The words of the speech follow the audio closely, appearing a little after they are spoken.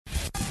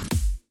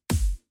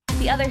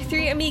the Other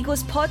Three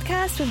Amigos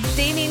podcast with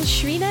Damien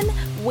Shreenan,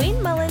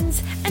 Wayne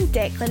Mullins, and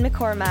Declan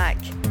McCormack.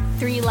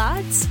 Three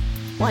lads,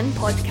 one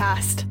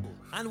podcast.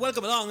 And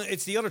welcome along.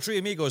 It's the Other Three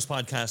Amigos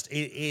podcast.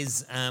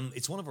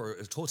 It's one of our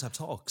TOTAP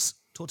Talks.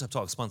 TOTAP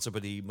Talks sponsored by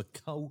the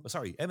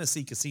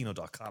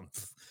MSCCasino.com.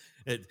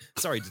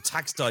 The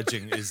tax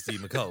dodging is the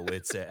Macau.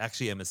 It's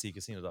actually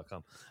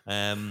MSCCasino.com.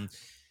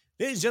 Ladies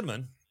and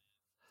gentlemen,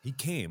 he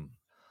came,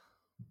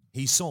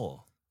 he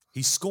saw,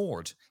 he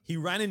scored, he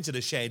ran into the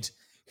shed.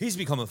 He's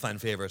become a fan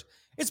favourite.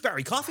 It's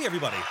Barry Coffey,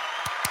 everybody.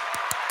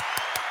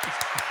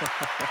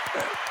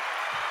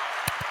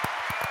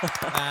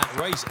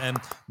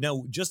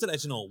 Now, just to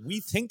let you know, we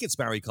think it's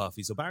Barry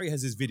Coffey, so Barry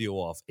has his video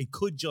off. It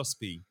could just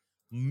be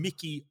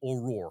Mickey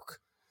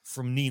O'Rourke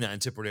from Nina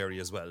and Tipperary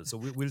as well. So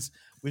we'll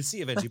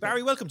see eventually.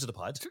 Barry, welcome to the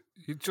pod.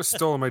 You just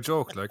stole my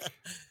joke, like.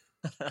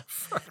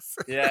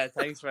 Yeah,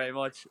 thanks very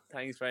much.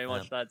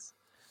 Lads.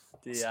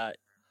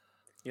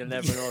 You'll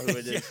never know who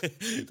it is. Yeah,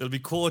 there'll be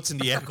quotes in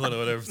the echo and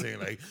everything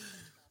like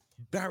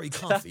Barry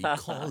Coffey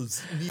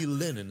calls Neil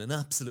Lennon an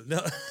absolute no.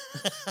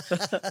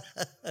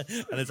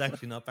 And it's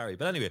actually not Barry.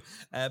 But anyway,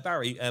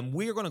 Barry,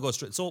 we're going to go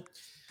straight. So,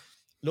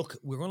 look,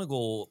 we're going to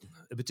go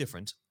a bit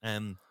different.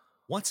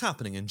 What's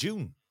happening in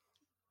June?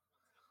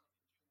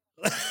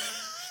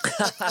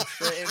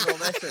 Straight in, no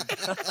messing.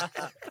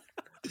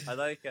 I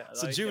like it.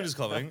 June is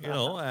coming, you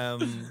know.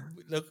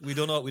 Look, we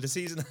don't know. The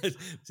season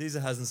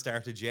hasn't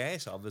started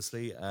yet,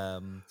 obviously.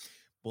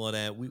 But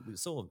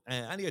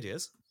any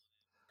ideas?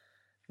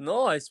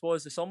 No, I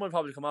suppose the summer will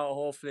probably come out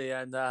hopefully,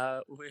 and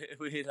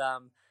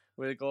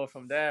we'll go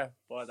from there.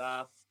 But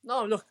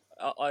no, look,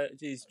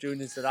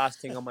 June is the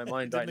last thing on my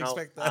mind right now.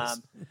 Expect that.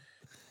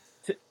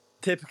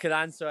 Typical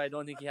answer. I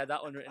don't think he had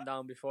that one written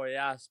down before he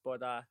asked.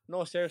 But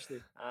no, seriously.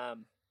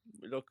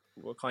 Look,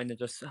 we're kind of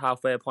just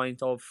halfway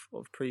point of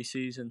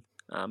pre-season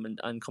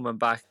and coming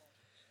back.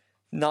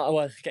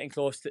 Getting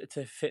close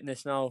to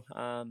fitness now.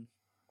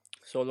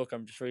 So look,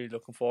 I'm just really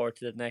looking forward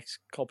to the next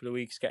couple of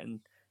weeks,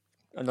 getting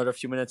another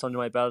few minutes under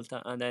my belt,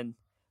 and then,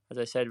 as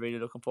I said, really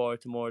looking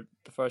forward to more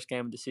the first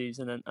game of the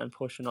season and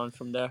pushing on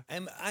from there.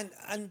 And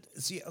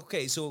see,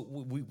 okay, so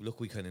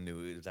we kind of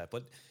knew that,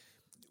 but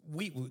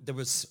there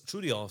was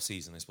through the off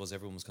season, I suppose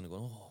everyone was kind of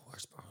going, oh,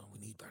 where's we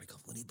need Barry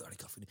Coffey,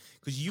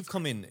 because you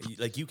came in,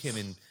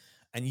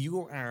 and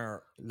you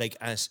are like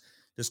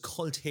there's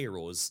cult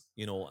heroes,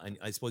 you know, and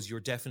I suppose you're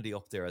definitely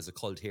up there as a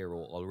cult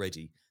hero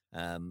already.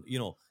 You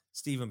know,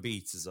 Stephen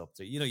Beats is up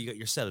there. You know, you got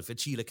yourself,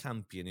 Achille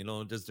Campion. You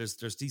know, there's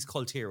these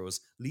cult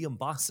heroes. Liam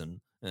Bosson.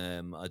 I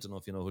don't know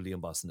if you know who Liam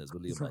Bosson is,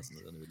 but Liam Bosson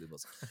is anyway.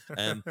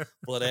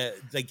 But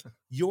like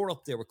you're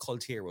up there with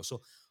cult heroes.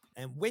 So,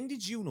 when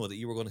did you know that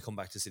you were going to come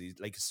back to City?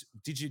 Like,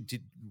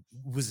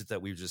 was it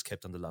that we just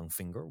kept on the long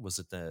finger? Was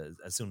it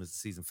as soon as the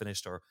season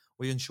finished, or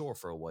were you unsure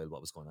for a while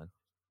what was going on?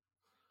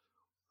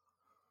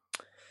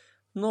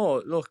 No,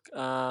 look,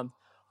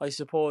 I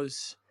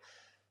suppose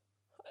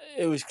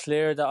it was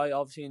clear that I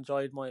obviously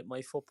enjoyed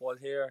my football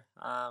here.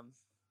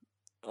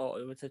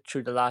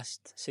 Through the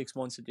last 6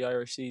 months of the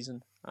Irish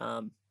season,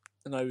 and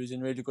I was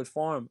in really good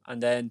form.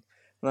 And then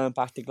when I went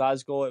back to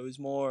Glasgow, it was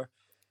more,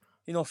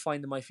 you know,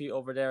 finding my feet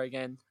over there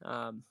again,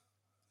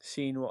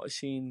 seeing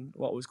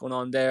what was going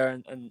on there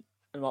and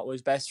what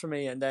was best for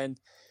me. And then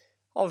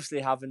obviously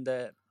having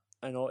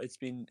I know it's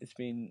been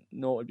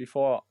noted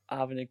before,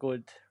 having a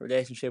good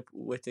relationship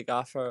with the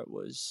gaffer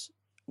was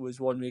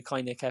one we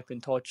kind of kept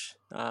in touch.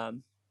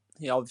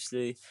 He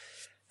obviously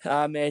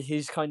made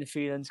his kind of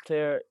feelings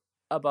clear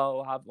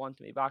about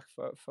wanting me back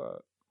for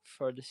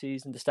the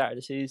season, the start of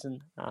the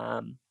season.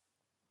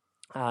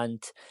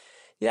 And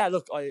yeah,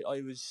 look, I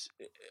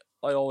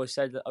always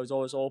said that I was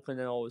always open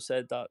and always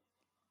said that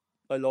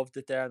I loved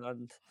it there,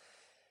 and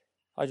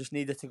I just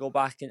needed to go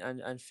back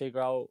and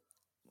figure out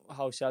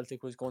how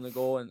Celtic was going to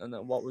go and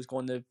what was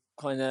going to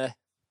kind of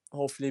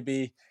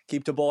hopefully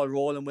keep the ball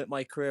rolling with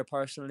my career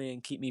personally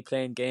and keep me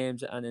playing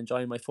games and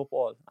enjoying my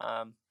football.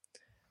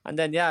 And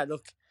then yeah,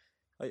 look,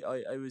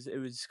 it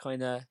was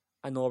kind of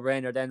a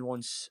no-brainer then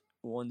once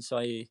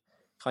I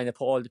kind of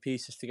put all the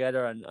pieces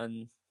together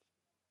and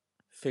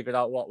figured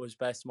out what was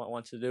best and what I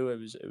wanted to do.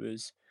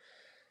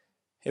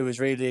 It was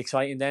really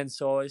exciting then.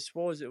 So I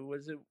suppose I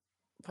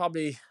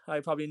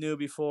probably knew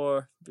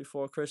before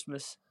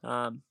Christmas.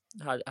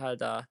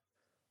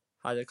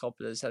 Had a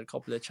couple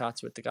of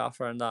chats with the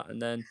gaffer and that,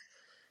 and then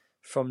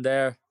from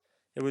there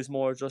it was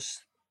more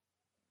just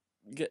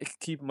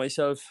keeping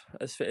myself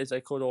as fit as I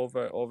could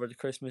over the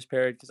Christmas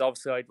period, because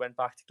obviously I went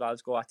back to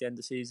Glasgow at the end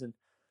of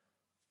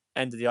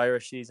the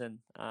Irish season,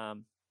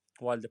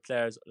 while the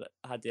players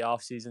had the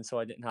off season, so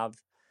I didn't have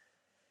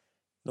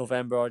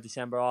November or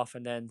December off.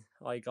 And then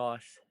I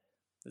got,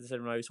 as I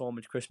said, when I was home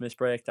with Christmas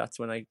break, that's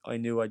when I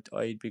knew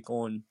I'd be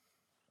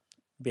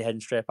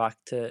heading straight back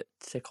to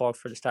Cork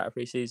for the start of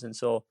pre-season.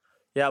 So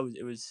yeah,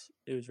 it was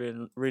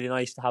really, really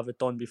nice to have it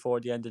done before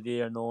the end of the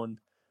year, knowing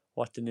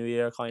what the new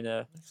year kind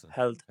of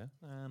held.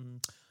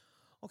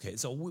 Okay,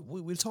 so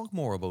we'll talk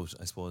more about,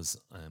 I suppose,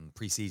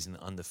 pre-season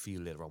on the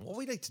field later on. What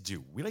we like to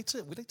do, we like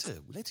to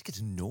get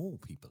to know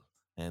people.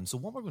 So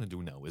what we're going to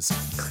do now is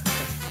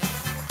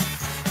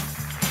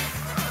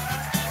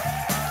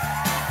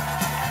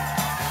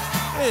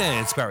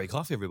it's Barry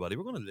Coffee, everybody.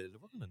 We're going to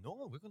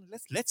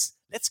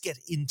let's get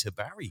into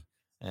Barry.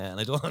 And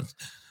I don't.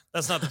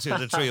 That's not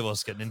the three of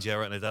us getting into it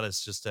right now. That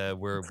is just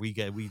where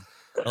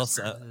us.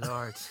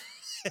 Lord.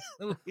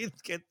 We'll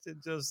get to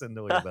just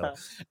annoy about.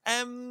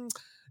 Do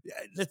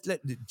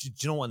you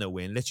know what now,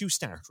 Wayne? Let you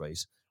start,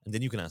 right? And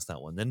then you can ask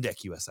that one. Then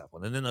Deck, you ask that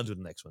one, and then I'll do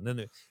the next one.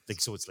 Then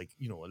so it's like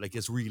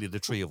it's really the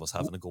three of us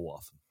having to go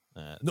off.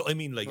 No, I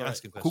mean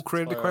asking questions. Who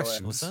created the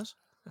questions? What's that?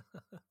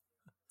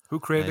 Who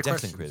created the Declan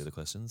questions? created the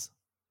questions.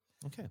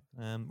 Okay,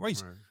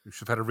 right. You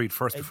should have had a read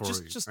first before.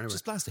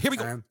 Just blast it. Here we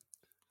go.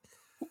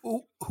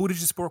 Who did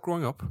you support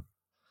growing up?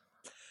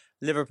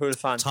 Liverpool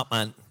fan. Top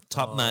man.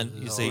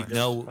 You Lord. see,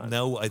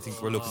 now I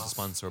think we're looking to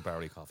sponsor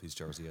Barry Coffee's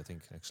jersey. I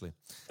think actually.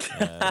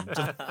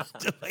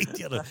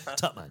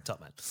 Top man.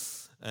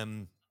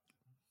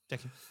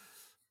 Thank you.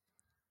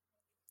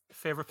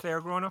 Favorite player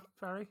growing up,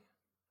 Barry?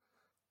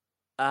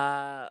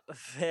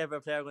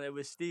 Favorite player when it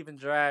was Steven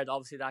Gerrard.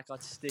 Obviously, that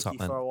got sticky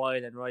for a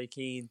while, and Roy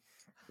Keane.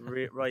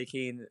 Roy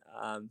Keane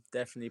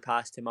definitely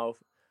passed him out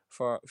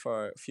for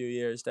a few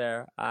years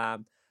there.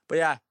 But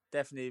yeah,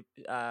 definitely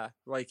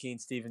Roy Keane,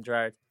 Steven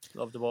Gerrard.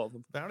 Love the both of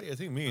them. Barry, I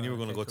think me and you were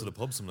going to go to the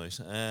pub some night.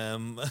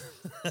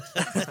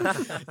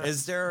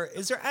 Is there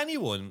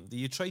anyone that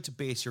you try to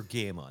base your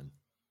game on?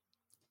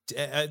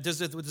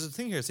 There's a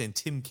thing here saying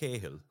Tim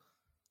Cahill.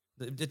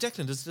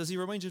 Declan, does he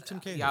remind you of Tim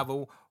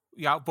Cahill?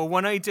 But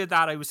when I did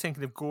that, I was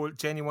thinking of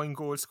genuine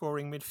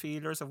goal-scoring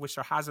midfielders, of which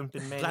there hasn't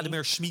been many.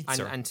 Vladimir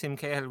Schmitzer. And Tim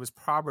Cahill was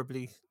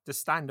probably the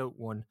standout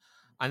one.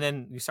 And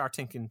then you start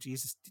thinking,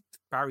 Jesus,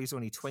 Barry's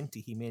only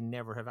 20. He may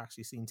never have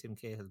actually seen Tim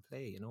Cahill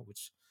play,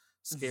 which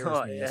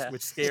scares me.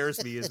 Which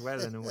scares me as well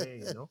in a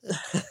way,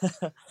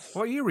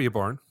 What year were you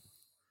born?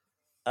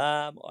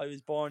 I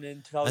was born in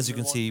 2001. As you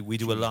can see, we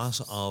do a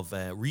lot of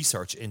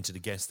research into the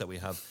guests that we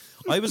have.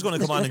 I was going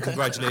to come on and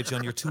congratulate you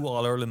on your 2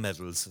 All-Ireland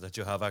medals that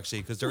you have,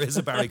 actually, because there is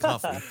a Barry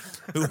Coffey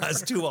who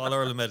has 2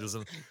 All-Ireland medals.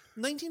 In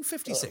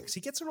 1956, he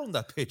gets around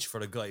that pitch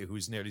for a guy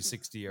who's nearly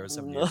 60 or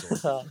 70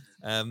 years old.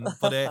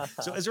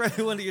 So is there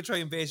anyone that you try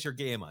and base your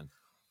game on?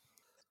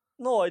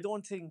 No, I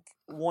don't think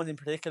one in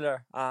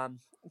particular. Of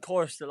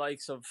course, the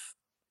likes of,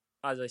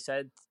 as I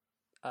said,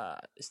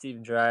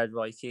 Steven Gerrard,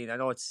 Roy Keane. I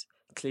know it's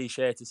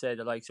cliche to say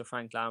the likes of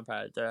Frank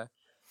Lampard. They're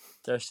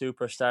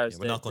superstars. Yeah,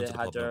 we're not going to the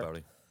pub now,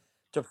 Barry.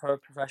 Their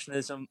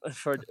professionalism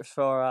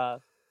for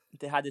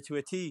they had it to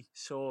a T.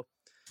 So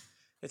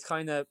it's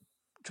kind of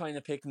trying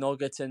to pick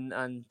nuggets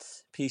and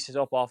pieces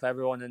up off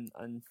everyone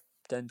and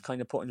then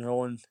kind of putting your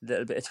own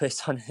little bit of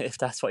twist on it, if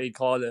that's what you'd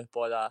call it.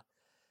 But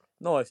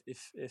no,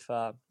 if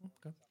I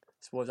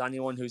suppose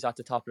anyone who's at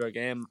the top of their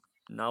game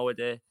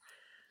nowadays,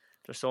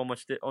 there's so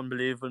much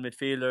unbelievable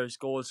midfielders,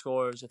 goal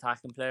scorers,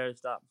 attacking players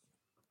that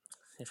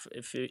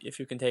if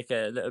you can take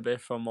a little bit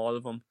from all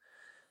of them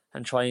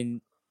and try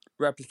and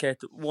replicate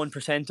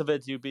 1% of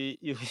it, you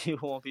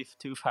won't be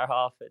too far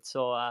off it.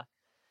 So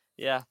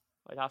yeah,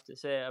 I'd have to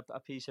say a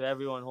piece of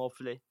everyone,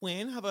 hopefully.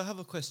 Wayne, have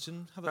a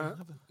question.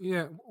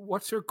 Yeah,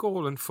 what's your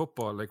goal in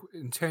football? Like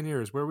in 10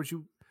 years, where would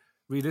you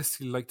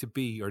realistically like to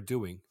be or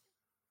doing?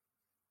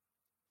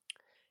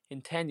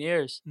 In 10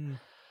 years?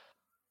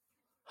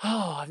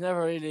 Oh, I've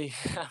never really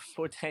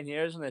put 10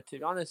 years on it. To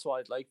be honest, what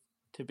I'd like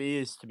to be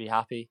is to be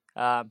happy.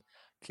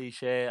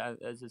 Cliche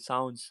as it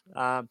sounds.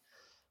 But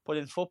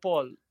in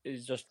football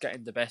is just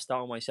getting the best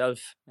out of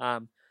myself.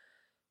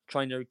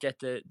 Trying to get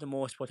the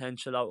most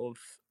potential out of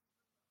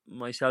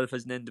myself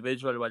as an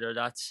individual, whether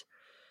that's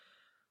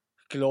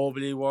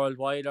globally,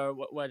 worldwide, or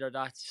whether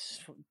that's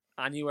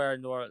anywhere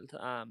in the world,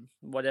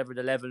 whatever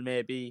the level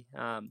may be.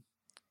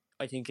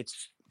 I think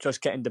it's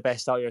just getting the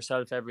best out of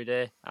yourself every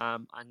day,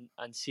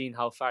 and seeing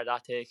how far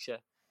that takes you.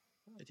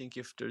 I think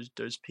if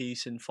there's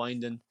peace in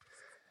finding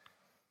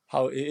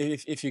how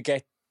if you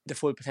get the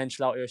full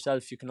potential out of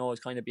yourself, you can always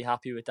kind of be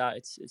happy with that.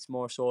 It's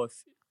more so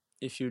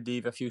if you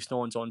leave a few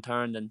stones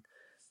unturned, and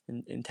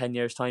in 10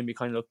 years' time you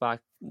kind of look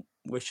back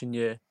wishing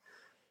you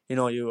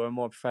were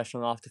more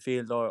professional off the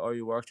field, or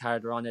you worked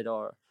harder on it,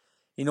 or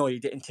you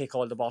didn't tick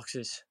all the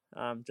boxes.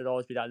 There'd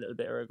always be that little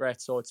bit of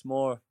regret. So it's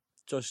more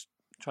just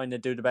trying to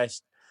do the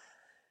best,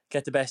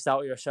 get the best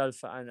out of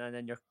yourself, and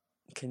then you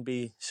can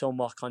be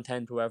somewhat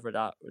content wherever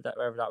that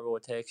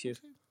road takes you.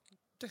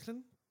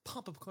 Declan,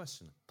 pop a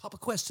question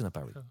at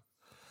Barry.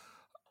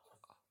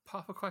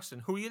 Pop a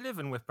question. Who are you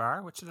living with,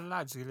 Bar? Which of the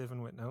lads are you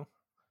living with now?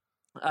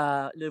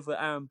 Live with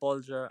Aaron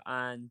Bulger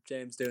and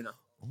James Duna.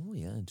 Oh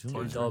yeah,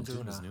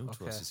 Duna's new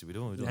to us. You see, we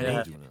don't know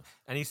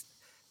Duna.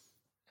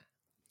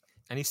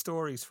 Any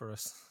stories for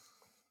us?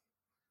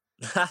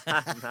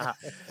 Nah.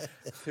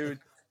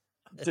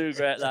 Two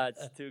great lads,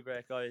 two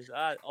great guys.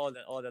 All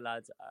the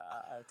lads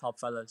are top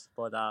fellas,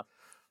 but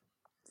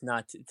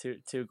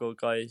two good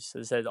guys.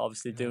 As I said,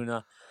 obviously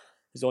Duna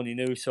is only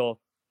new, so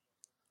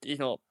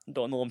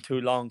don't know him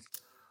too long.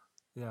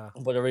 Yeah,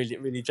 but a really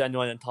really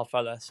genuine and top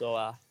fella.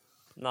 So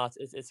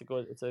it's a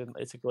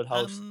good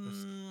house.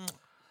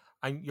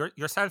 And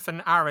yourself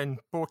and Aaron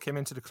both came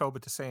into the club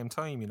at the same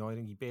time. You know, I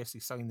think you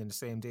basically signed in the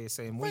same day,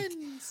 same week.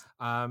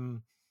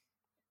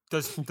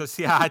 Does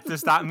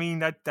that mean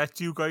that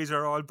you guys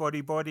are all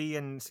buddy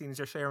and seeing as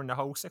you're sharing the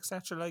house,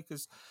 etc.? Like,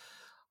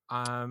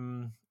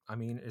 I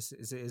mean, is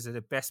it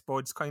a best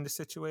buds kind of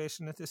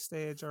situation at this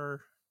stage,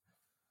 or?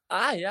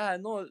 Yeah,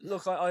 no.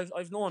 Look,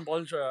 I've known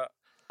Bulger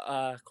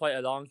quite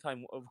a long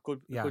time, a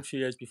good few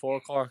years before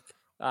Cork.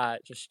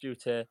 Just due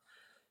to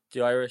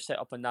the Irish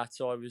setup and that,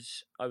 so I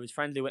was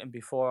friendly with him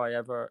before I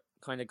ever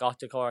kind of got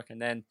to Cork, and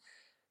then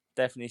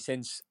definitely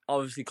since,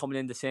 obviously coming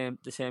in the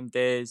same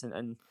days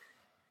and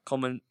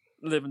coming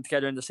living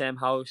together in the same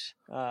house,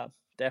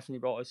 definitely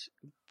brought us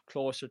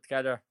closer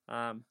together.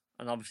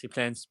 And obviously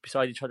playing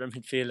beside each other in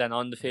midfield and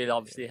on the field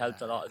obviously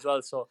helped a lot as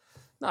well. So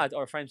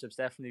our friendship's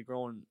definitely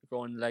grown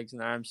legs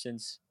and arms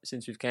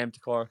since we've came to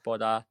Cork.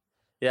 But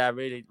yeah,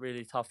 really,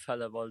 really tough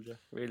fella, Bulger.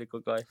 Really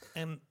good guy.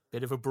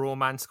 Bit of a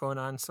bromance going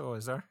on, so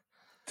is there?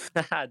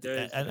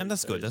 And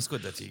that's good. That's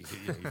good that you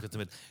got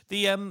them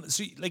in.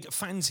 So like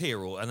fans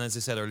hero, and as I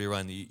said earlier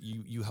on,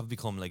 you have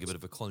become like a bit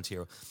of a cult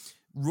hero.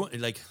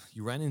 Like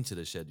you ran into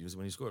the shed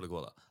when you scored a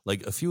goal.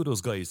 Like a few of those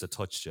guys that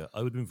touched you, I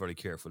would have been very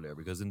careful there,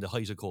 because in the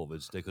height of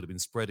COVID, they could have been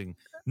spreading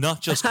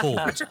not just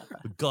COVID,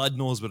 but God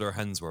knows where their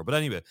hands were. But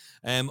anyway,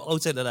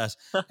 outside of that,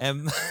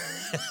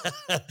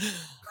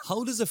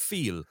 how does it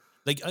feel?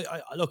 Like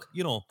I look,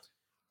 you know,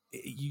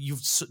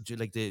 you've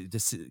like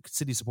the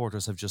city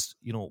supporters have just,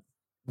 you know,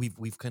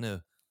 we've kind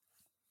of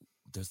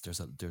there's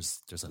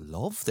a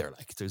love there.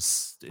 Like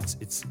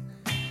it's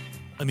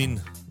I mean,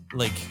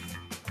 like.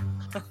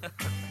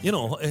 You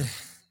know,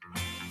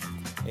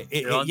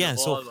 yeah.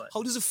 So,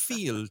 how does it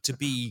feel to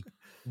be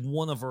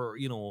one of our?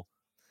 You know,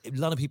 a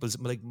lot of people,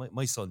 like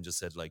my son just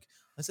said, like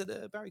I said,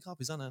 Barry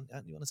Coppy's on,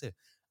 and you want to say,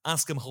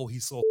 ask him how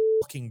he's so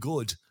fucking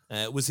good.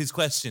 Was his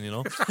question, you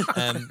know.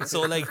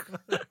 So, like,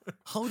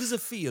 how does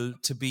it feel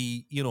to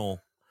be, you know,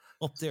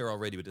 up there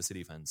already with the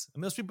City fans? It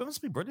must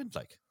be brilliant,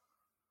 like.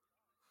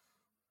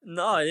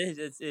 No, it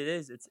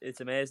is.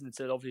 It's amazing.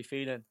 It's a lovely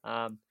feeling.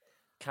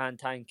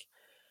 Can't thank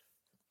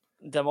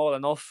them all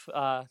enough.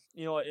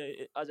 You know,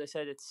 as I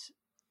said,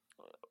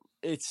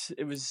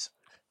 it was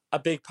a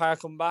big part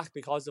coming back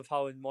because of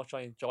how much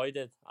I enjoyed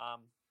it.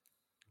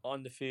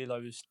 On the field,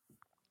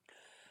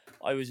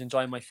 I was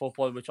enjoying my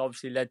football, which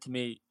obviously led to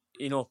me,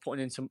 you know,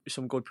 putting in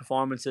some good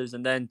performances,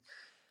 and then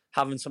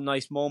having some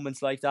nice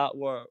moments like that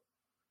were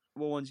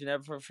ones you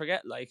never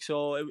forget. Like,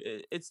 so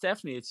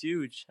it's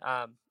huge.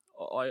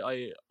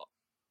 I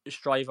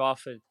strive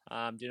off it.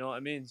 Do you know what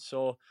I mean?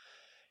 So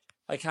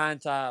I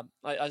can't. As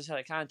I said,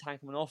 I can't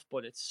thank them enough.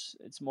 But it's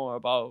more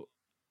about,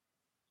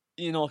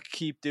 you know,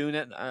 keep doing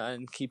it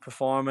and keep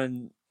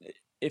performing.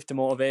 If the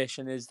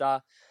motivation is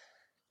that,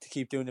 to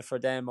keep doing it for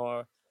them,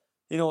 or,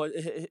 you know,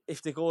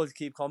 if the goals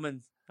keep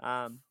coming,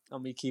 and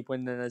we keep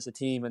winning as a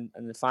team, and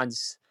the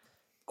fans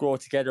grow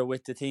together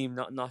with the team,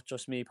 not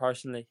just me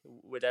personally,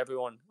 with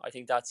everyone. I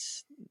think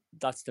that's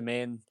the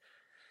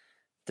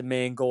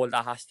main goal.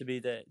 That has to be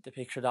the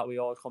picture, that we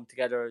all come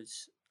together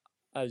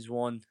as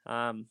one.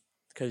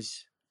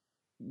 Because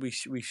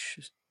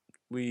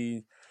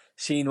we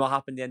seen what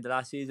happened at the end of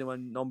last season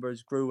when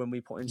numbers grew and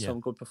we put in some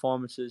good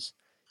performances.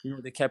 You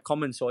know, they kept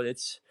coming. So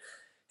it's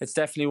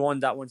definitely one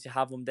that once you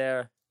have them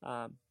there,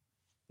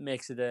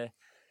 makes it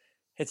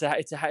it's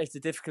a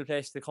difficult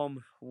place to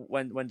come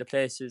when the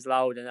place is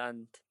loud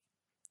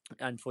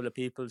and full of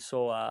people.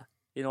 So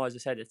you know, as I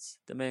said, it's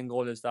the main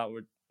goal is that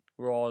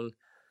we're all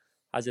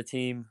as a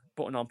team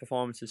putting on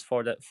performances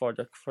for the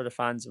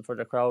fans and for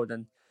the crowd,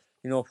 and,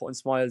 you know, putting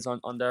smiles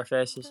on their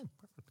faces.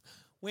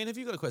 Wayne, have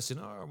you got a question?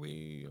 Or are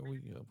we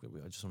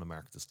I just want to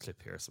mark this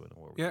clip here so I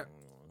know where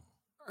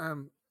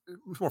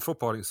we more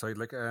footballing side,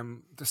 like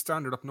the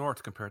standard up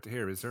north compared to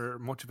here, is there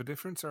much of a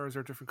difference, or is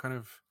there a different kind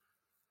of,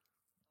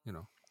 you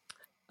know?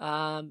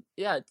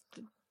 Yeah,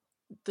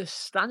 the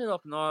standard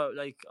up north,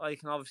 like, I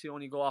can obviously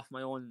only go off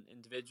my own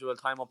individual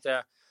time up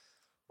there.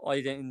 I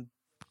didn't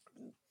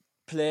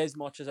play as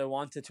much as I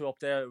wanted to up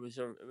there. It was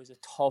a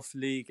tough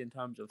league in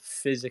terms of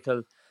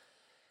physical.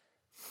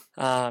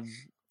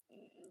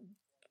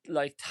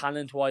 Like,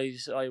 talent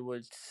wise,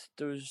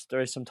 there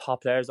is some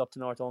top players up the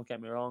north, don't get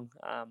me wrong,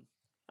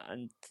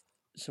 and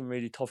some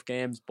really tough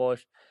games,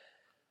 but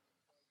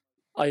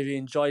I've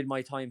enjoyed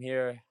my time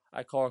here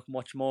at Cork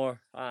much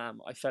more.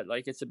 I felt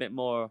like it's a bit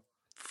more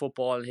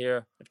football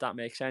here, if that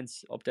makes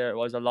sense. Up there it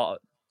was a lot.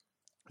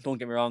 Don't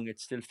get me wrong,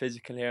 it's still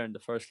physical here, and the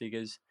first league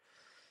is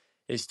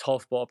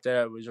tough, but up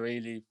there it was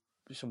really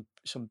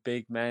some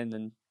big men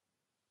and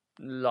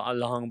a lot of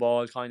long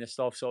ball kind of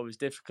stuff, so it was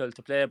difficult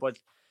to play. But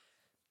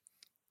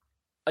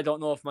I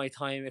don't know if my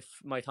time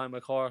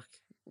at Cork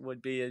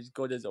would be as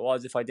good as it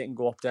was if I didn't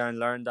go up there and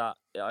learn that.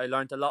 I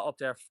learned a lot up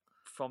there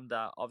from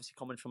that. Obviously,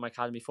 coming from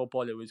academy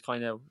football, it was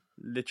kind of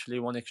literally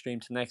one extreme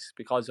to the next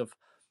because of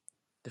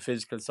the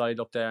physical side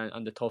up there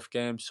and the tough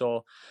games.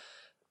 So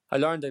I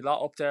learned a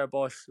lot up there,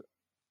 but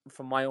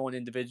from my own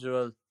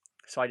individual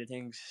side of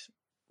things,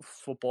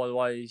 football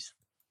wise,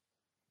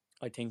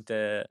 I think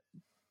the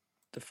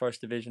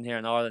first division here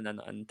in Ireland,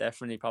 and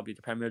definitely probably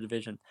the Premier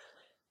Division.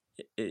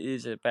 It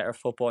is a better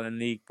footballing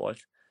league, but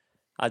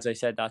as I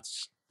said,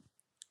 that's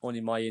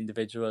only my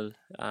individual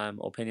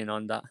opinion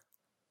on that.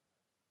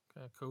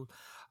 Okay, cool.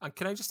 And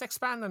can I just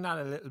expand on that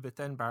a little bit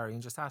then, Barry,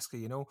 and just ask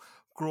you,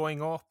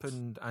 growing up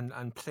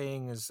and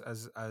playing as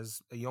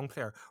a young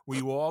player, were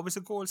you always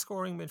a goal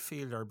scoring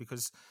midfielder?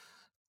 Because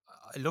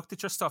I looked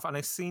at your stuff and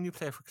I've seen you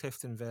play for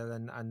Cliftonville,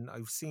 and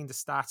I've seen the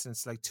stats, and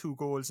it's like 2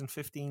 goals in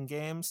 15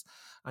 games,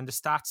 and the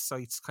stats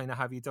sites kind of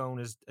have you down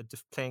as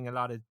playing a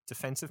lot of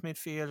defensive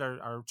midfield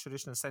or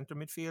traditional centre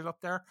midfield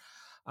up there.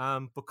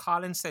 But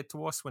Colin said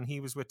to us when he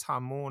was with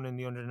Tom Moan in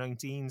the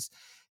under-19s,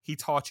 he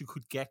thought you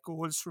could get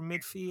goals from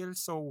midfield.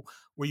 So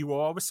were you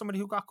always somebody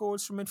who got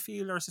goals from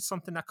midfield, or is it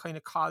something that kind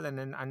of Colin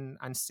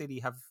and City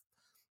have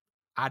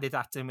added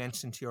that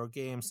dimension to your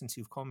game since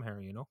you've come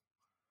here,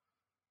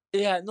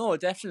 Yeah, no,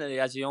 definitely.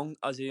 As a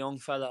young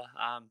fella,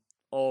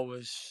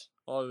 always.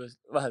 Well,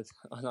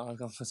 I'm not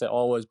going to say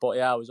always, but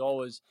yeah, I was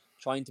always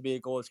trying to be a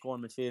goal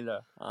scoring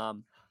midfielder.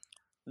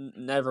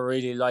 Never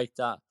really liked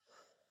that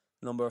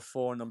number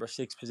 4, number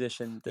 6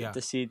 position, the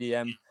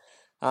CDM.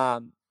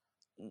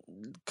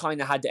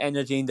 Kind of had the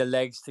energy in the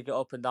legs to get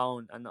up and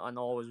down, and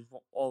always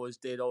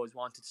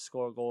wanted to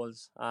score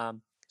goals.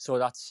 So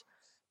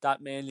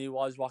that mainly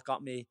was what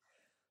got me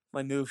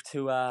my move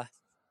to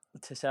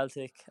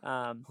Celtic.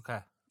 Okay.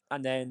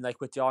 And then like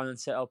with the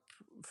Ireland setup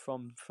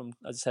from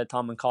as I said,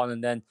 Tom and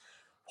Colin, then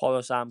Paul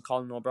Sam,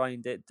 Colin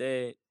O'Brien,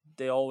 they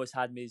always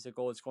had me as a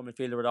goal scoring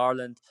midfielder with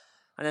Ireland.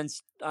 And then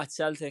at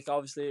Celtic,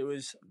 obviously it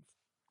was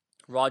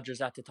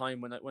Rodgers at the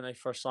time when I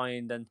first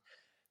signed, and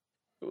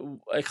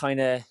I kind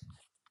of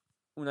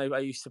when I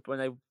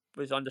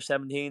was under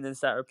 17 and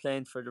started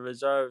playing for the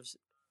reserves,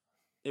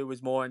 it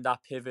was more in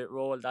that pivot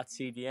role, that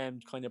CDM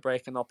kind of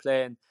breaking up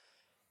play, and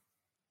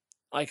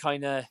I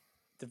kind of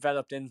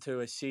developed into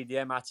a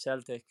CDM at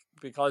Celtic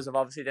because of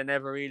obviously they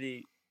never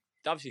really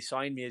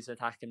signed me as an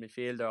attacking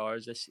midfielder or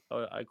as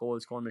a goal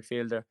scoring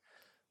midfielder,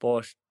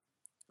 but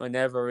I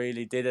never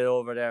really did it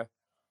over there.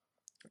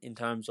 In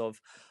terms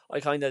of, I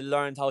kind of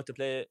learned how to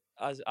play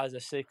as a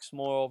 6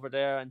 more over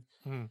there, and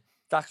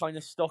that kind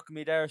of stuck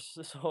me there.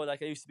 So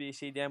like I used to be a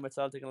CDM with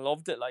Celtic and I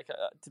loved it. Like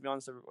to be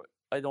honest,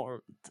 I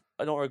don't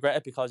regret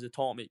it because it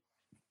taught me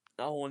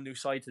a whole new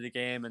side to the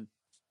game, and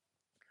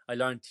I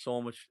learned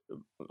so much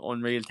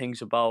unreal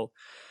things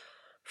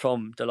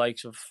from the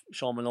likes of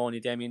Sean Maloney,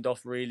 Damien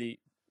Duff, really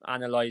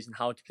analysing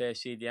how to play a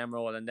CDM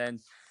role. And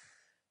then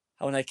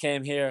when I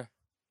came here,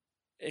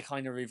 it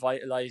kind of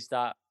revitalised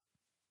that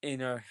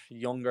inner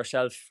younger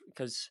self,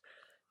 because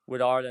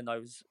with Ireland I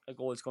was a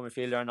goal scoring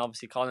midfielder, and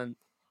obviously Colin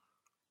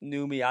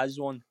knew me as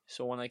one.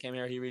 So when I came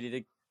here, he really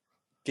did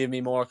give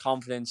me more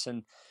confidence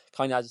and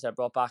kind of, as I said,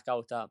 brought back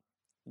out that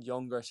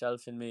younger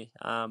self in me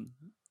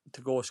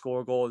to go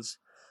score goals.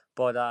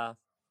 But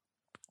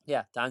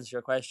yeah, to answer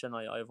your question,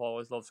 I've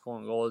always loved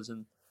scoring goals,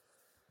 and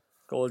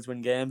goals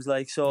win games,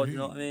 like, so, you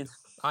know what I mean?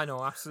 I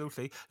know,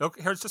 absolutely. Look,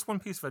 here's just one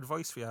piece of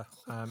advice for you.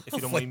 If you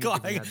don't mind me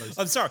giving you advice.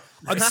 I'm sorry,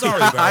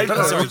 Barry.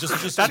 I'm sorry.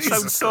 Just that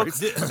sounds so.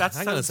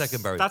 Hang on a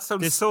second, Barry. That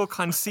sounds so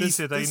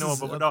conceited. I know,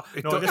 but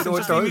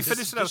leave me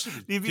finish it out.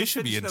 This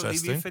should be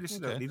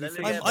interesting.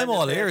 Okay. I'm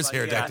all ears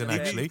here, Declan.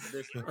 Actually,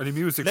 any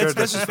music?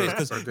 Let's just face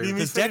because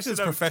Declan's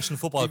professional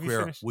football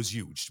career was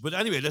huge. But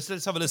anyway, let's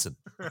have a listen.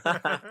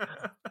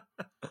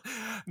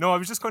 No, I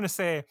was just going to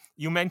say,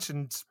 you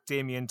mentioned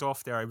Damien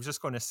Duff there. I was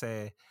just going to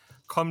say,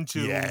 come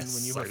June,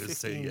 when you have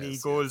 15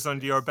 league goals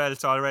under your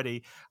belt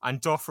already,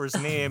 and Duffer's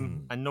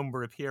name and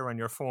number appear on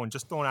your phone,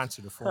 just don't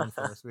answer the phone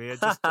first.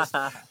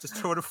 Just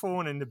throw the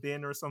phone in the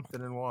bin or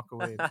something and walk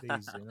away,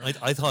 please.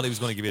 I thought he was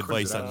going to give you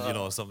advice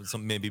on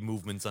some maybe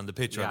movements on the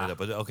pitch or anything,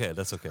 but okay,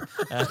 that's okay.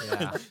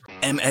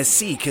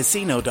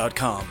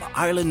 MSCCasino.com,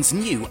 Ireland's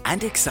new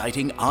and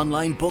exciting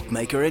online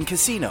bookmaker and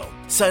casino.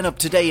 Sign up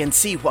today and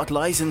see what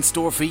lies in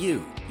store for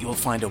you. You'll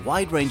find a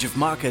wide range of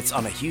markets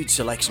on a huge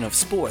selection of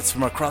sports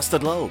from across the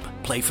globe.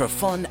 Play for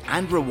fun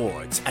and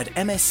rewards at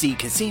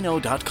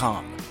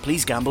MSCCasino.com.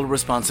 Please gamble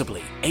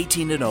responsibly.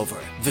 18 and over.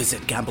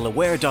 Visit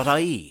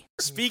gambleaware.ie.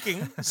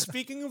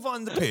 Speaking of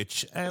on the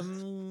pitch,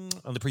 on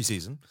the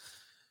preseason.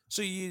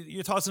 So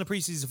your thoughts on the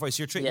preseason fight?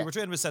 So you were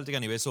training with Celtic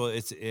anyway. So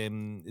it's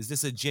is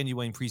this a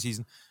genuine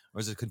preseason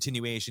or is it a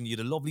continuation? You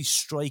had a lovely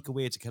strike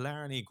away to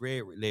Killarney,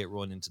 great late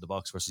run into the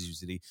box versus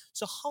UCD.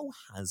 So how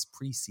has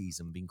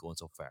preseason been going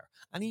so far?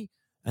 Any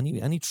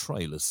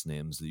trialist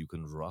names that you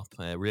can drop?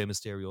 Rey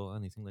Mysterio,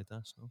 anything like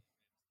that?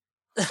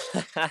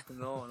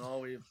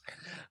 No,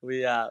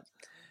 we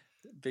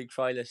big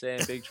trialist A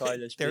and big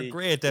trialist B. They're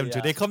great, them two.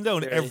 They come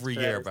down every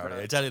year,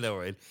 Barry. I tell you that,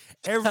 right?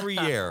 Every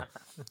year,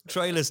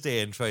 trialist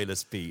A and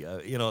trialist B.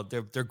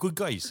 They're good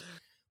guys.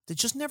 They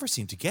just never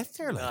seem to get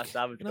there. Like,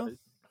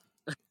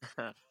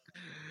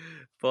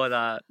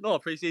 But no,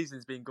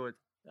 pre-season's been good.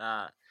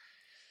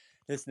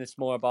 Listen, it's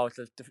more about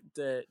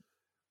the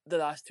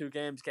last 2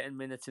 games, getting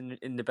minutes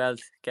in the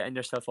belt, getting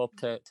yourself up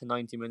to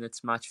 90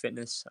 minutes, match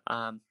fitness.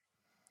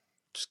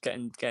 Just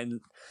getting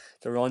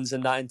the runs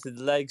and that into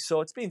the legs. So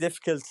it's been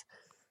difficult,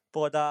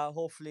 but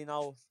hopefully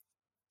now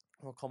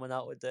we're coming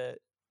out with the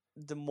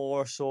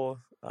more so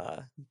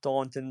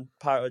daunting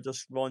part of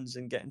just runs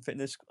and getting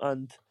fitness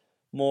and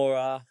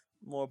more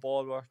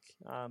ball work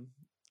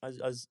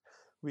as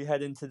we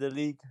head into the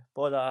league.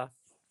 But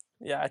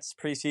yeah, it's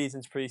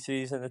pre-season.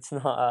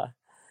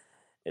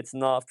 It's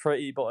not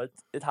pretty, but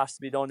it has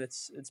to be done.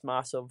 It's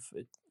massive.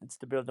 It's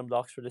the building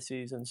blocks for the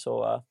season.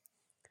 So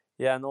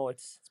yeah, no,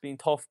 it's been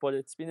tough, but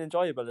it's been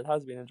enjoyable. It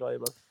has been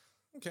enjoyable.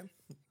 Okay,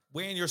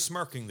 Wayne, you're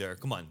smirking there.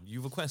 Come on, you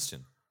have a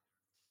question.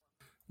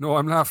 No,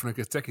 I'm laughing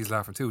because Decky's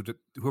laughing too.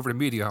 Whoever the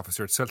media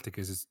officer at Celtic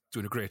is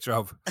doing a great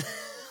job.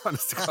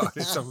 Honest to God,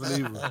 it's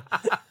unbelievable.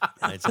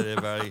 I tell you,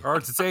 Barry.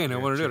 Hard to say,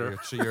 one or the other.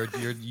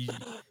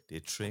 They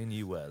train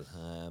you well.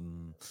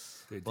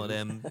 Do you want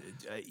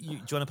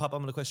to pop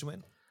on with a question,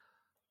 Wayne?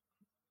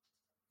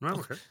 No,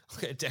 okay.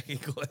 Okay,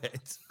 Decky, go ahead.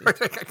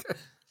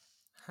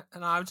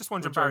 And I was just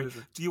wondering, Barry,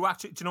 do you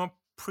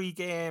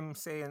pre-game,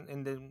 say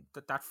in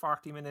that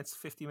 40 minutes,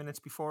 50 minutes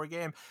before a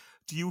game,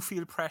 do you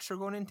feel pressure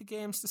going into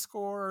games to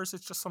score, or is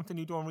it just something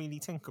you don't really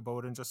think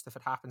about and just if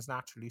it happens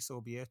naturally, so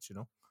be it,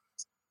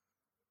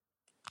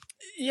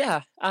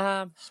 Yeah,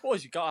 I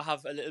suppose you got to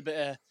have a little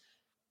bit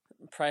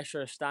of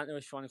pressure, standard,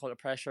 if you want to call it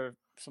pressure,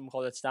 some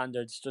call it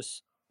standards,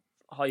 just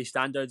high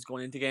standards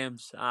going into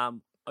games. I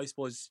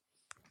suppose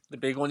the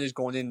big one is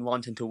going in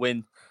wanting to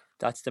win.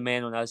 That's the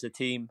main one as a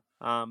team.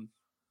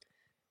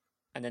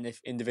 And then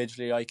if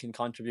individually I can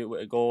contribute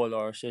with a goal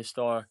or assist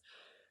or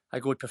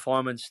a good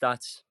performance,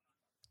 that's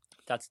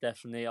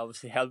definitely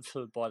obviously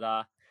helpful.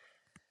 But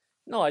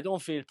no, I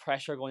don't feel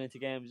pressure going into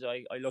games.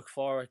 I look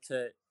forward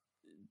to,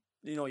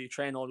 you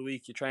train all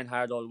week, you train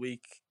hard all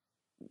week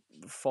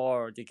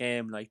for the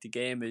game. Like, the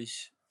game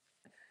is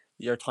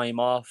your time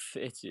off.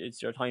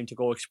 It's your time to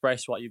go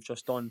express what you've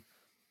just done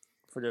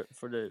for the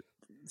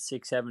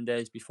 6-7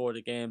 days before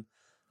the game.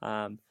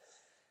 You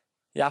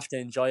have to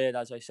enjoy it,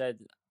 as I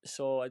said.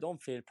 So I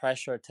don't feel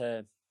pressure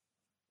to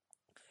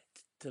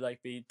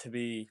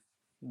be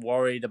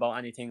worried about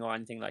anything or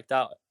anything like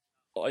that.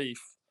 I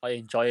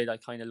enjoy it. I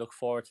kind of look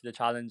forward to the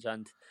challenge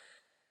and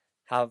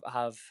have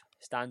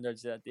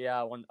standards that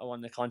I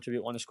want to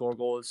contribute, want to score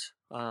goals,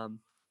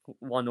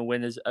 want to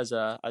win as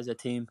a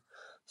team.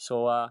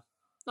 So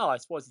no, I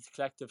suppose it's a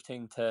collective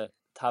thing to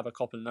have a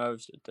couple of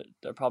nerves.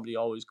 They're probably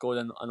always good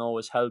and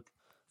always help,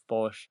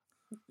 but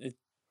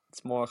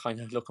it's more kind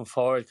of looking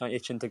forward, kind of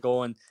itching to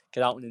go and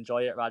get out and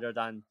enjoy it rather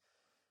than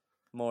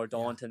more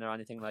daunting or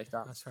anything like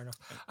that. That's fair enough.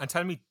 And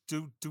tell me,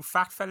 do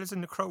fat fellas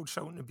in the crowd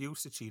shouting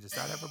abuse at you? Does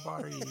that ever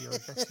bother you or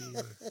get you?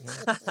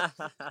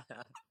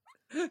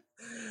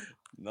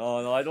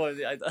 No, I don't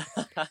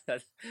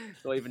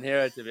even hear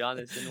it, to be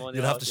honest.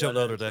 You'll have to shout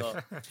louder, Dick.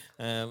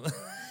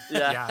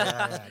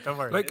 Yeah. Don't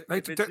worry.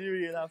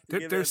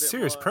 There's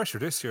serious pressure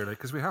this year,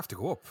 because we have to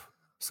go up.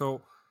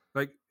 So,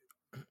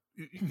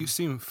 you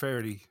seem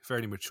fairly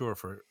mature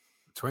for a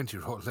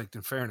 20-year-old.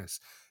 In fairness,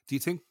 do you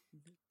think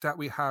that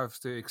we have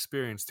the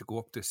experience to go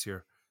up this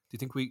year? Do you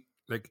think we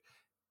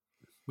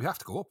have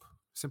to go up?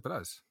 Simple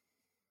as.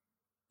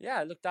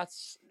 Yeah, look,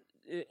 that's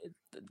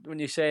when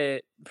you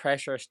say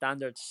pressure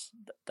standards.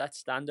 That's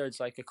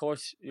standards. Of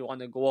course, you want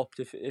to go up.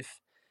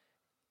 If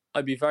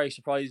I'd be very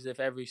surprised if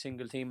every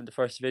single team in the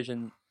first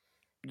division's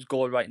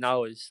goal right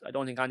now is. I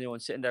don't think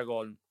anyone's sitting there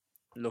going,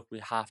 "Look, we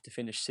have to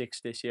finish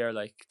 6th this year."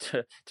 Do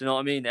you know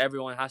what I mean?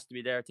 Everyone has to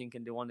be there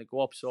thinking they want to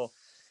go up. So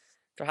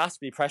there has to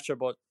be pressure,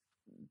 but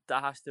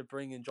that has to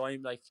bring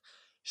enjoyment,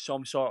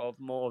 some sort of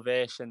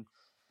motivation,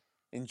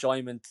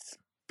 enjoyment,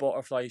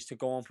 butterflies to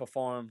go and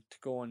perform, to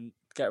go and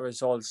get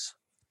results,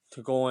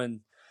 to go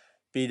and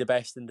be the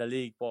best in the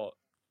league. But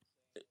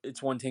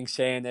it's one thing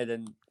saying it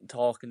and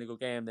talking a good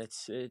game.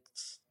 It's a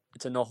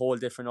whole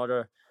different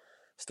other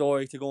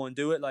story to go and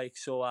do it.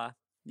 So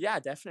yeah,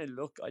 definitely.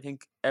 Look, I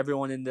think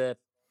everyone in the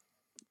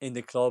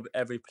club,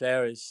 every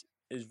player is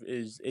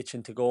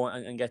itching to go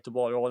and get the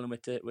ball rolling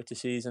with the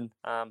season.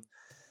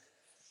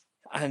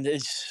 And I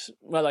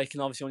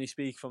can obviously only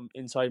speak from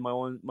inside my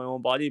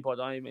own body, but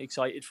I'm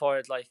excited for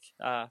it.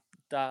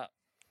 That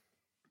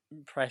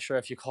pressure,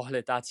 if you call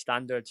it, that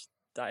standard,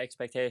 that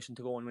expectation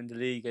to go and win the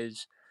league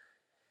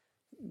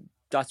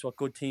that's what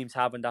good teams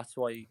have, and that's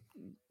why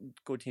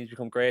good teams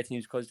become great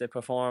teams, because they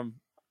perform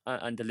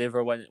and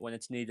deliver when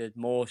it's needed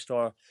most,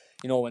 or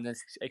when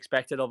it's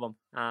expected of them.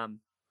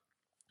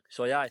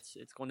 So yeah,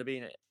 it's going to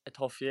be a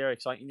tough year,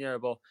 exciting year,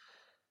 but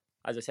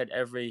as I said,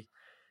 every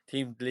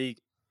team in the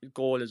league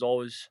goal is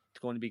always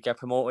going to be get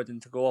promoted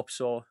and to go up.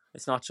 So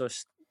it's not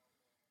just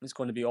it's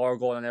going to be our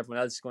goal and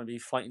everyone else is going to be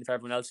fighting for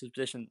everyone else's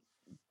position.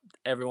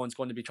 Everyone's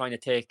going to be trying to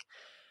take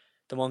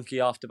the monkey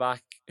off the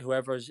back,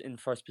 whoever's in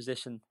first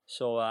position.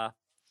 So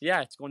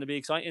yeah, it's going to be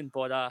exciting.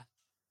 But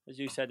as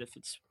you said, if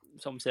it's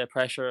some say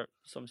pressure,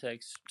 some say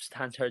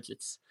standards,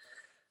 it's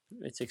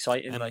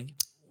exciting.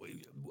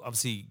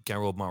 Obviously,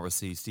 Garrod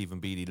Morrissey, Stephen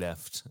Beattie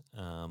left,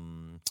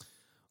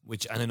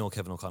 which, and I know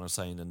Kevin O'Connor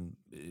signed, and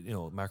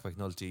Mark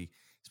McNulty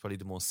is probably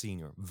the most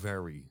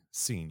very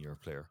senior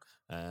player.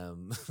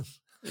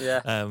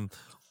 Yeah.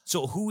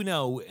 So who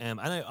now? And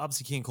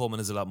obviously, Cian Coleman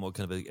has a lot more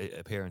kind of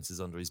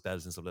appearances under his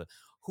belt and stuff like that.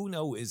 who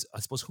now is, I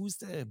suppose, who's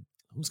kind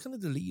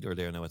of the leader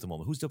there now at the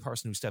moment? Who's the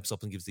person who steps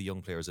up and gives the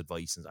young players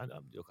advice?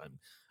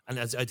 And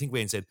as I think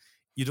Wayne said,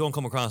 you don't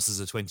come across as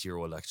a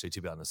 20-year-old, actually,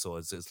 to be honest. So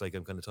it's like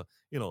I'm kind of,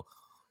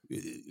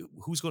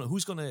 who's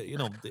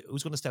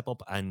gonna step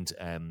up and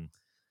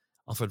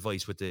offer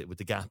advice with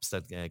the gaps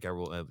that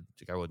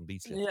Garrod and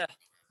Beats left?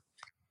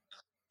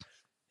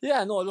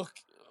 Yeah. No, look.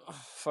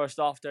 First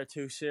off, they're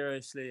two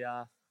seriously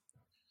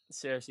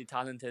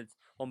talented,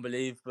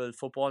 unbelievable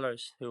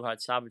footballers who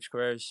had savage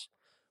careers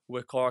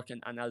with Cork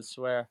and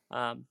elsewhere.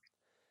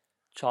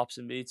 Chops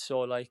and Beats.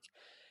 So like,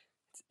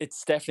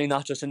 it's definitely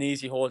not just an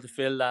easy hole to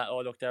fill. That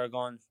look, they're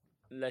gone.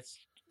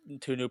 Let's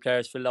two new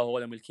players fill that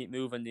hole and we'll keep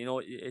moving.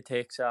 It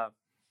takes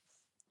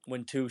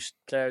when two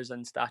players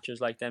and statures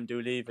like them do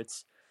leave,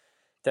 it's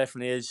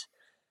definitely is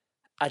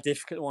a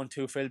difficult one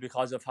to fill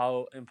because of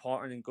how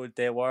important and good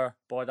they were.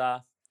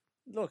 But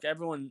look,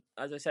 everyone,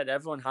 as I said,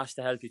 everyone has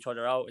to help each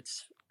other out.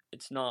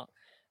 It's not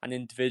an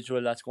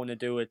individual that's going to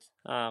do it.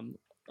 I'm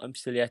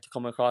still yet to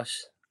come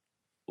across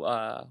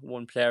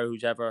one player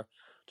who's ever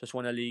just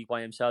won a league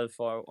by himself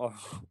or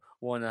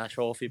won a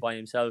trophy by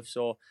himself.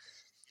 So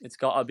it's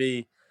got to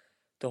be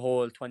the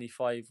whole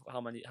 25.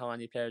 How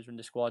many players are in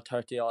the squad?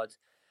 30 odd.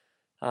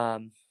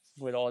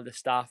 With all the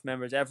staff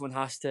members, everyone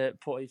has to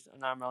put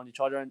an arm around each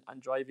other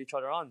and drive each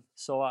other on.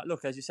 So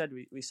look, as you said,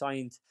 we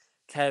signed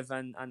Kev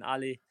and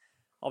Ali.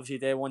 Obviously,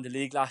 they won the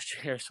league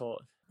last year. So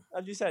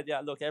as you said,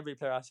 yeah, look, every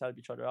player has to help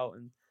each other out,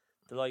 and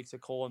the likes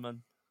of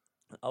Coleman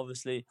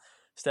obviously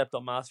stepped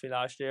up massively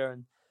last year,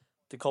 and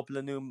the couple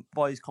of new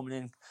boys coming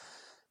in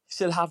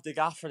still have the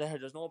gaffer there.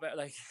 There's no better,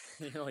 like,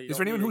 is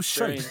there anyone who's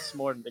shite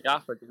more than the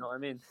gaffer? Do you know what I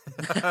mean?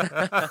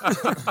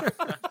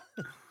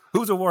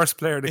 Who's a worse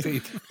player to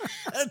keep?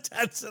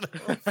 That's it.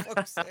 Oh,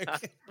 fuck's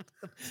sake.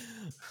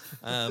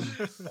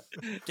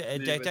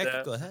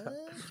 Deck, go ahead.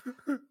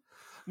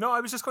 No,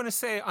 I was just going to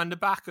say on the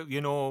back of,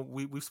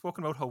 we've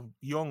spoken about how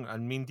young. I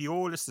mean, the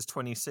oldest is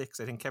 26.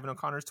 I think Kevin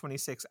O'Connor's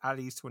 26.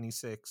 Ali's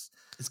 26.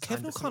 Is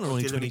Kevin O'Connor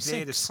only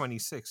 26? Is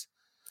 26.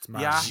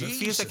 Yeah, it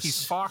feels like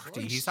he's 40.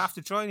 Christ. He's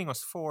after joining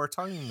us 4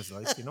 times,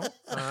 like,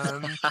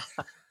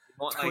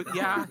 But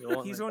yeah,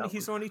 he's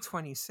only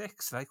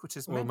 26, like, which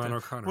is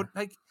mental. But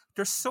like,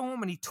 there's so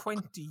many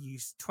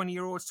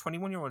 20-year-olds,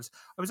 21-year-olds.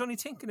 I was only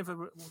thinking of it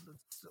a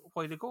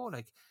while ago.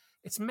 Like,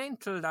 it's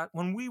mental that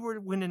when we were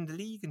winning the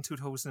league in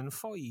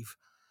 2005,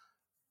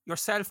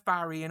 yourself,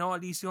 Barry, and all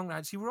these young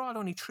lads, you were all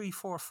only 3,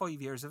 4,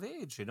 5 years of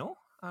age.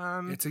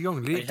 It's a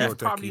young league, though. You've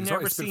probably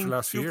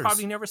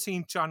never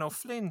seen John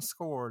O'Flynn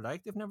score.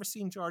 Like, they've never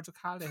seen George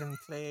O'Callaghan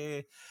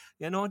play.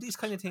 These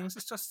kind of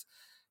things.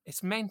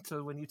 It's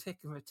mental when you think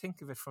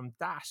of it from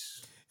that.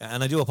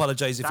 And I do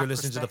apologise if you're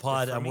listening to the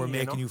pod and we're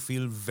making you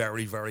feel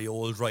very, very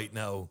old right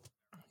now.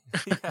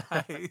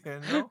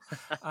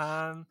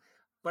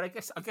 But I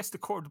guess the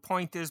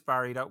point is,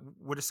 Barry, that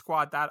with a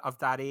squad of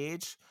that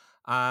age,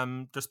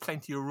 there's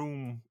plenty of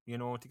room,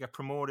 to get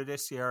promoted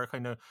this year,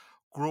 kind of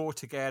grow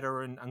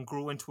together and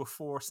grow into a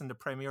force in the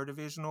Premier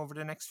Division over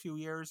the next few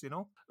years.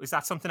 Is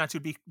that something that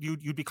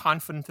you'd be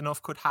confident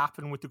enough could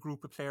happen with the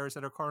group of players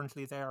that are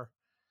currently there?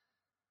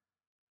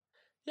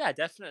 Yeah,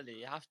 definitely.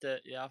 You have to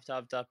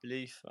have that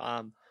belief.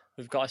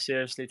 We've got a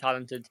seriously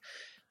talented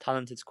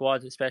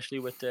squad, especially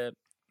with the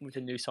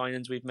new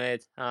signings we've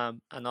made.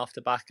 And off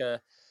the back of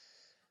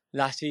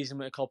last season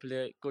with a couple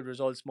of good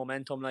results,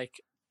 momentum,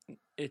 like,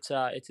 it's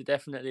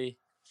definitely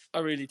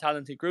a really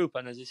talented group.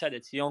 And as I said,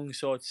 it's young,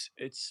 so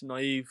it's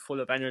naive, full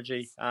of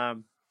energy,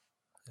 and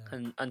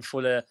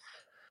full of,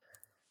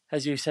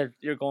 as you said,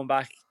 you're going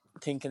back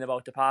thinking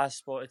about the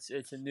past, but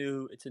it's a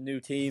new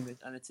team,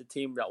 and it's a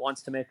team that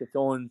wants to make its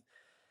own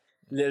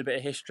little bit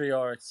of history,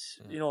 or it's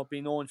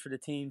be known for the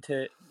team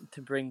to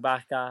bring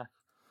back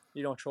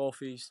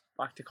trophies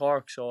back to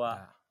Cork. So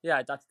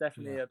that's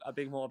definitely a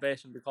big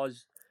motivation,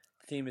 because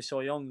the team is so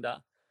young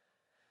that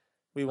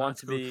we want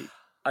to be,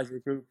 as a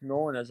group,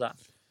 known as that.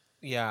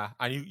 Yeah,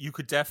 and you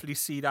could definitely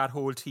see that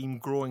whole team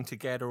growing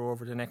together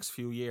over the next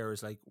few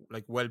years, like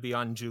well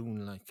beyond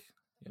June, like,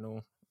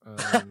 I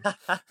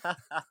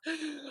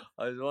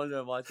was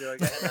wondering what you were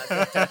getting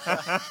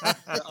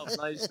at.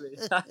 Nicely.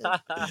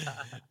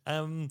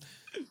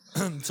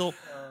 So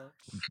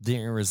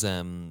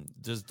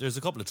there's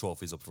a couple of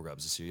trophies up for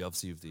grabs this year.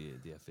 Obviously, you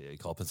have the FA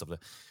Cup and stuff like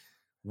that.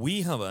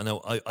 We have,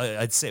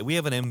 I'd say we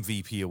have an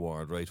MVP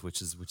award, right,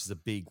 which is a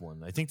big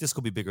one. I think this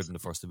could be bigger than the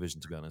first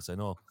division, to be honest. I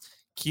know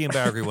Cian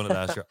Barry won it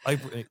last year.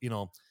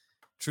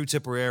 Through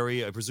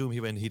Tipperary, I presume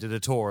he did a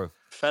tour.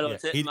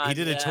 He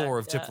did a tour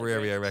of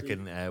Tipperary, I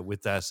reckon,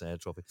 with that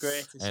trophy.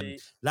 Great to see.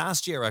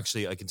 Last year,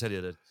 actually, I can tell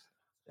you that.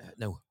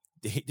 Now,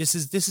 this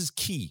is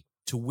key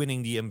to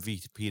winning the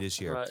MVP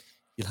this year. Right.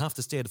 You'll have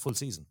to stay the full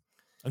season.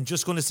 I'm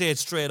just going to say it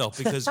straight up,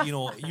 because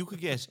you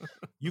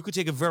could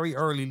take a very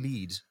early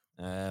lead.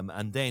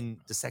 And then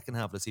the second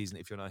half of the season,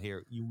 if you're not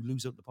here, you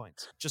lose out the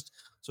points. So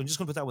I'm just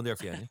going to put that one there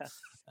for you, Andy.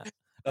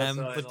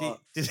 But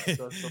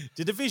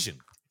the division.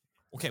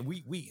 Okay,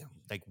 we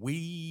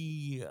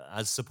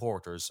as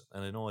supporters,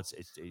 and I know it's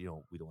we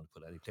don't want to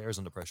put any players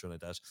under pressure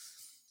like that.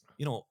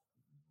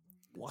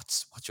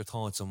 what's your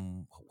thoughts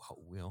on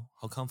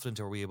how confident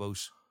are we about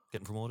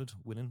getting promoted,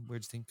 winning? Where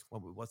do you think?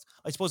 What's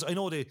I suppose I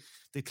know the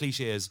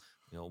cliche is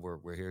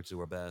we're here to do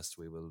our best.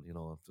 We will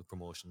the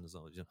promotion is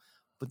all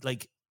but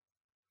like.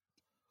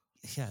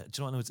 Yeah,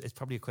 do you know what? It's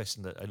probably a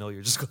question that I know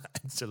you're just going to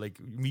answer like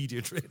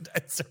media trained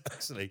answer.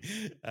 Actually,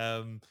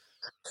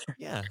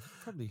 yeah,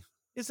 probably.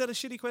 Is that a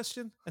shitty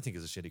question? I think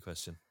it's a shitty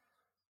question.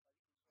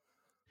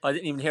 I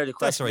didn't even hear the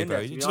question. That's all right,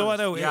 Barry. Do you know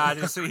what?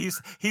 Yeah, so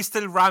he's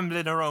still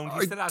rambling around.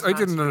 I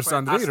didn't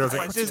understand it either.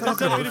 That's not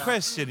the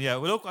question. Yeah,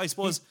 well, look, I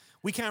suppose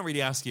we can't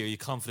really ask you. Are you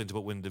confident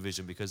about winning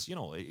division? Because you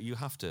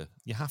have to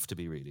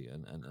be really,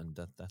 and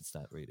that's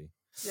that really.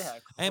 Yeah.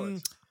 Of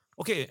course.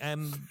 Okay,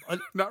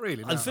 not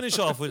really. I'll finish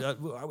off with.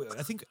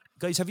 I think,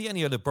 guys, have you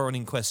any other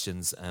burning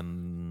questions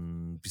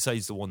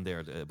besides the one there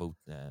about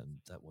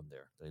that one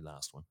there, the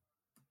last one?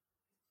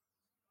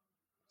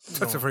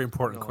 That's a very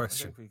important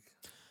question.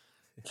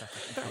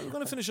 We're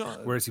going to finish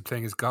off. Where is he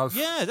playing his golf?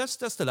 Yeah, that's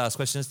the last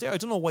question. It's there. I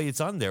don't know why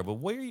it's on there, but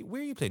where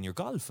are you playing your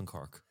golf in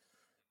Cork?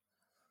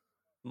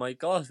 My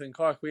golf in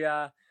Cork, we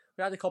had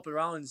a couple of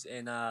rounds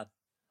in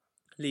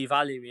Lee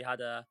Valley. We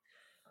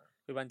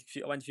went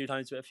a few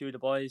times with a few of the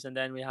boys, and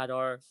then we had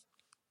our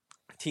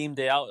team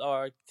day out,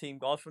 our team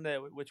golf from there,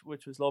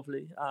 which was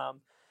lovely. And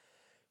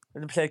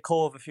we played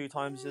Cove a few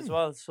times as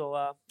well.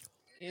 So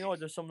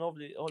there's some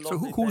lovely. So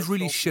who's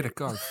really shit at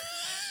golf?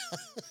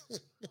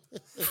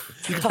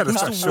 Who's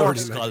the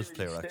worst golf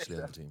player actually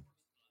on the team?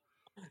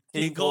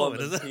 Ian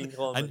Coleman, is it?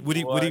 And would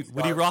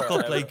he rock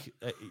up like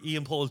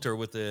Ian Poulter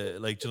with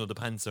the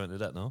pants around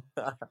that? No.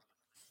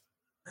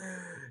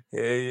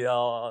 Hey,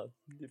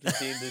 you've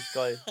seen this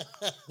guy.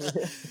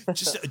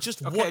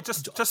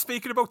 just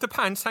speaking about the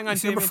pants. Hang on,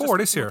 he's number 4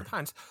 this year.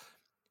 Pants.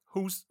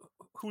 Who's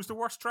the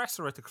worst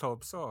dresser at the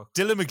club? So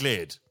Dylan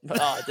McGlade.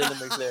 Dylan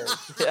McGlade.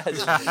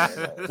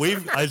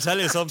 Yeah, I'll tell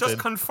you something. Just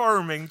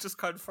confirming.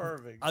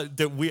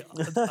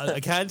 I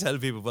can't tell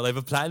people, but I have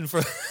a plan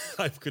for.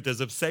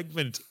 There's a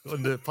segment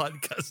on the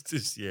podcast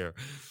this year.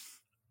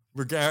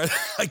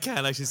 I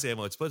can't actually say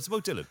much, but it's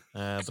about Dylan.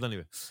 But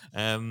anyway,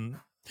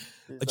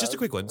 just a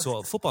quick one.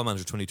 So, Football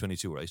Manager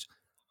 2022, right?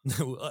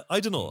 I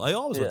don't know. I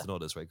always want to know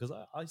this, right? Because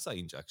I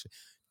signed you actually.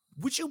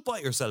 Would you buy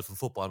yourself in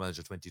Football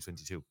Manager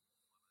 2022?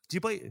 Do you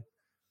buy it?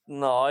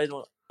 No, I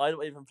don't. I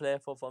don't even play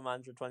Football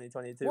Manager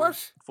 2022.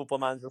 What? Football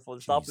Manager full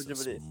stop. Would you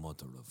believe?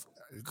 Mother of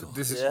God.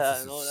 That's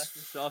a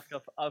shock.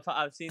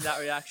 I've seen that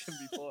reaction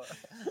before.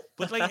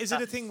 But is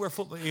it a thing where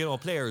football,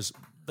 players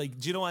do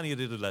you know any of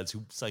the other lads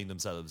who sign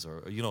themselves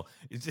or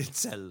it's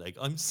sell like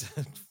I'm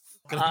selling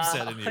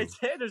you? I'd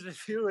say there's a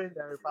few in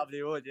there who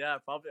probably would. Yeah,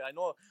 probably. I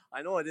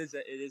know it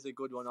is a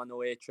good one on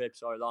away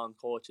trips or long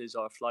coaches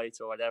or flights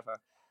or whatever.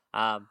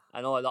 I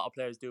know a lot of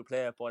players do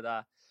play it,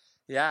 but.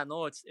 Yeah,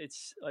 no,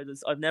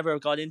 I've never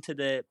got into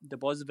the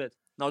buzz of it.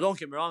 Now, don't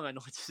get me wrong. I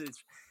know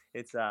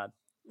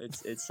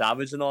it's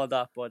savage and all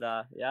that, but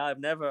yeah, I've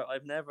never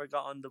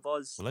got on the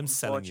buzz. Well, I'm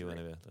selling you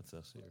anyway. That's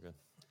it. You're good.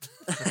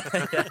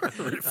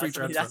 Free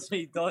transfer. That's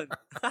me done.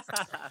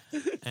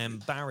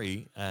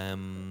 Barry,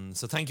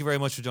 so thank you very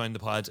much for joining the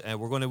pod.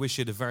 We're going to wish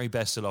you the very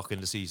best of luck in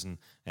the season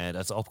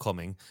that's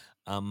upcoming.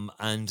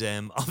 And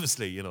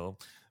obviously,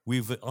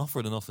 we've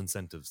offered enough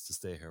incentives to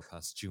stay here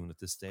past June at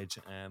this stage.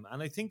 And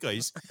I think,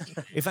 guys,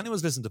 if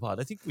anyone's listened to the pod,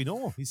 I think we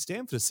know he's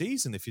staying for the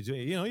season. If you do,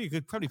 you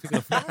could probably pick it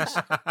up from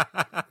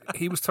that.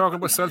 He was talking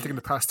about Celtic in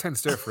the past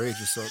tense there for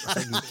ages, so I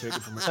think you take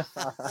it from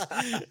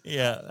it.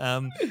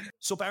 Yeah.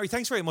 So, Barry,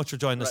 thanks very much for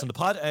joining us on the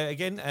pod.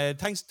 Again,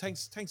 thanks,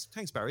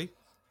 Barry.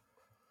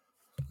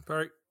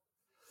 Barry.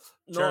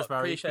 Cheers,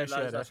 Barry. Appreciate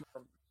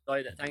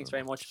it. Thanks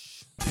very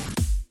much.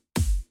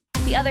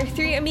 The other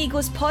Three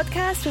Amigos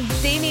podcast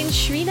with Damien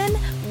Shreenan,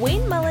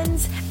 Wayne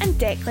Mullins and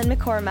Declan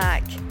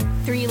McCormack.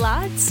 3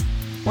 lads,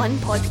 1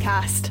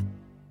 podcast.